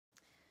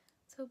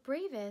So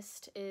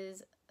Bravest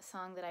is a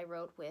song that I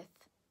wrote with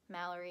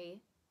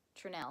Mallory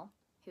Trinnell,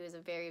 who is a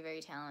very, very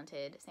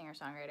talented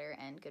singer-songwriter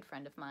and good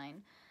friend of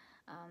mine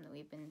that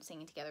we've been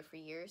singing together for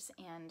years.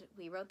 And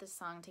we wrote this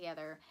song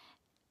together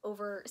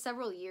over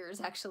several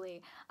years,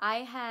 actually.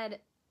 I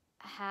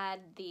had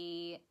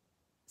the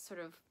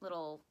sort of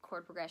little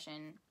chord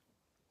progression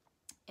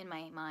in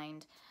my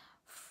mind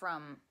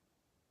from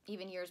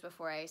even years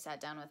before I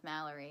sat down with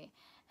Mallory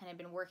and had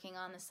been working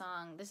on the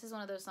song. This is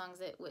one of those songs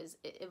that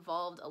it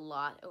evolved a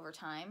lot over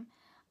time.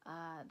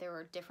 There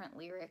were different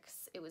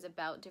lyrics. It was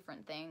about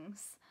different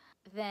things.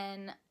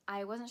 Then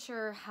I wasn't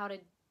sure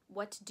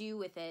what to do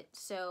with it,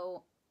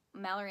 so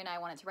Mallory and I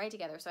wanted to write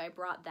together, so I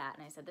brought that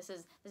and I said, this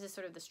is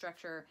sort of the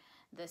structure,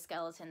 the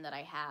skeleton that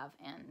I have,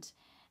 and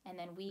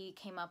then we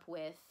came up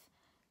with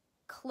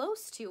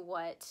close to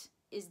what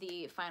is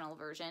the final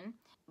version,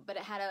 but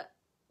it had a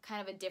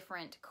kind of a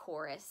different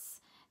chorus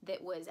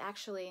that was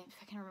actually, if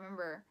I can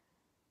remember,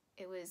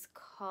 it was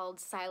called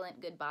Silent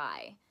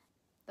Goodbye.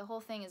 The whole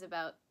thing is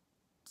about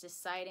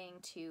deciding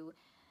to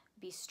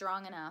be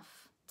strong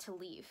enough to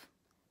leave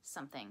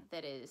something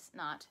that is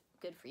not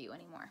good for you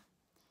anymore.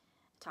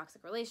 A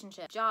toxic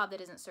relationship, job that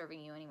isn't serving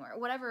you anymore,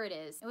 whatever it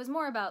is. It was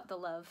more about the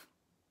love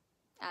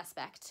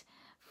aspect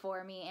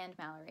for me and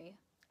Mallory,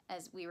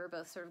 as we were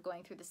both sort of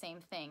going through the same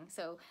thing.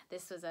 So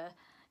this was a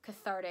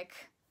cathartic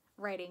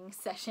writing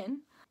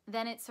session.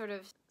 Then it sort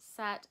of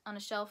sat on a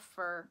shelf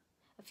for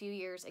a few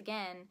years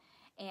again,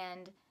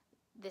 and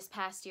this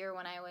past year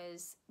when I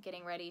was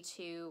getting ready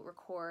to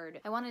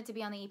record, I wanted it to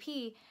be on the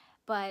EP,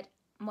 but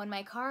when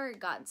my car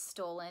got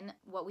stolen,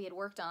 what we had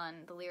worked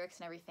on, the lyrics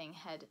and everything,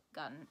 had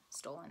gotten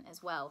stolen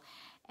as well.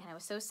 And I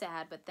was so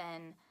sad, but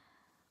then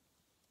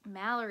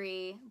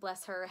Mallory,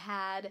 bless her,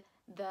 had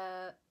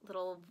the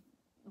little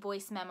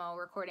voice memo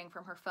recording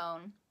from her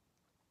phone,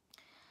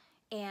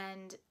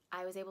 and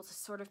I was able to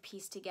sort of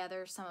piece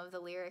together some of the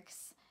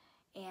lyrics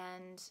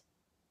and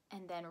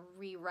then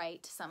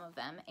rewrite some of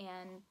them,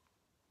 and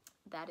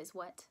that is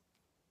what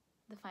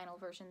the final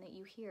version that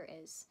you hear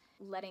is.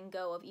 Letting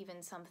go of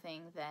even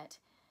something that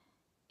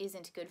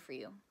isn't good for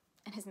you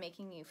and is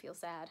making you feel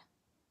sad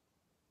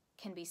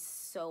can be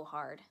so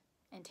hard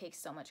and takes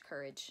so much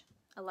courage.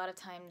 A lot of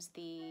times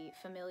the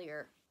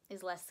familiar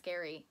is less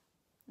scary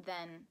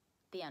than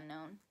the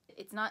unknown.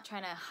 It's not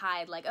trying to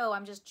hide like, oh,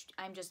 I'm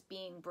just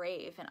being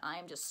brave and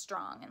I'm just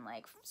strong and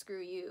like,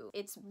 screw you.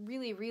 It's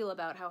really real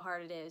about how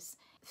hard it is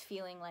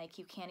feeling like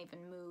you can't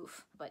even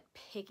move, but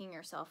picking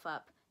yourself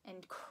up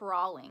and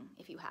crawling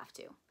if you have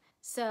to.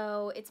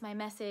 So it's my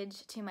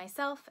message to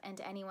myself and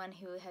to anyone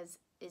who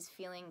is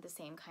feeling the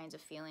same kinds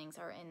of feelings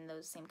or in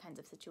those same kinds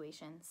of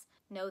situations.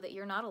 Know that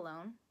you're not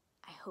alone.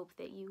 I hope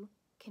that you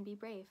can be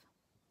brave.